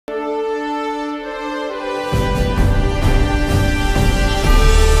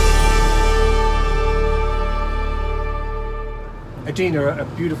Adrina, a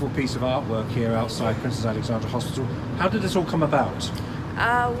beautiful piece of artwork here outside Princess Alexandra Hospital. How did this all come about?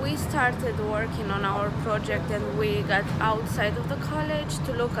 We started working on our project and we got outside of the college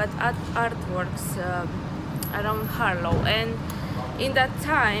to look at artworks around Harlow, and in that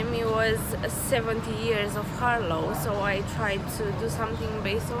time it was 70 years of Harlow, so I tried to do something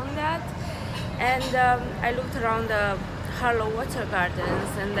based on that. And I looked around the Harlow Water Gardens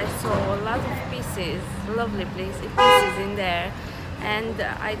and I saw a lot of pieces, lovely pieces in there, and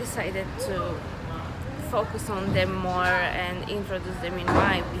I decided to focus on them more and introduce them in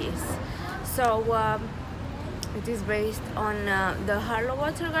my piece. So it is based on the Harlow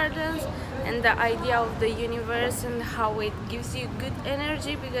Water Gardens and the idea of the universe and how it gives you good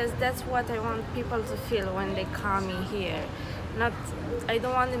energy, because that's what I want people to feel when they come in here. I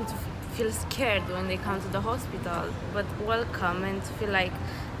don't want them to feel scared when they come to the hospital, but welcome and feel like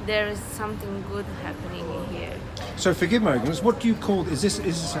there is something good happening in here. So forgive my ignorance, what do you call, is this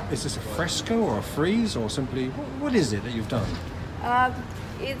a fresco or a frieze, or simply, what is it that you've done?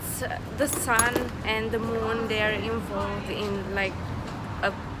 It's the sun and the moon. They are involved in like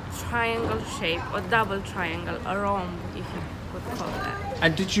a triangle shape, or double triangle, a rhomb, if you would call that.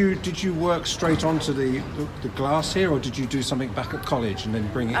 And did you work straight onto the glass here, or did you do something back at college and then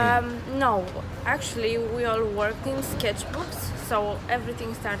bring it in? No, actually we all worked in sketchbooks, so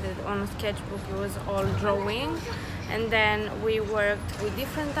everything started on a sketchbook. It was all drawing, and then we worked with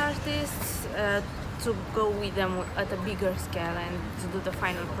different artists to go with them at a bigger scale and to do the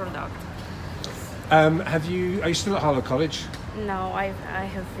final product. Are you still at Harlow College? No, I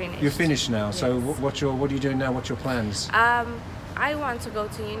have finished. You're finished now. Yes. So what are you doing now? What's your plans? I want to go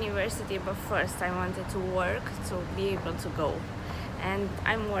to university, but first I wanted to work to be able to go, and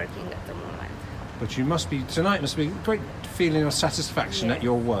I'm working at the moment. But tonight must be a great feeling of satisfaction Yes. at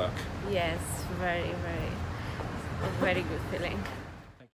your work. Yes, very, very, a very good feeling.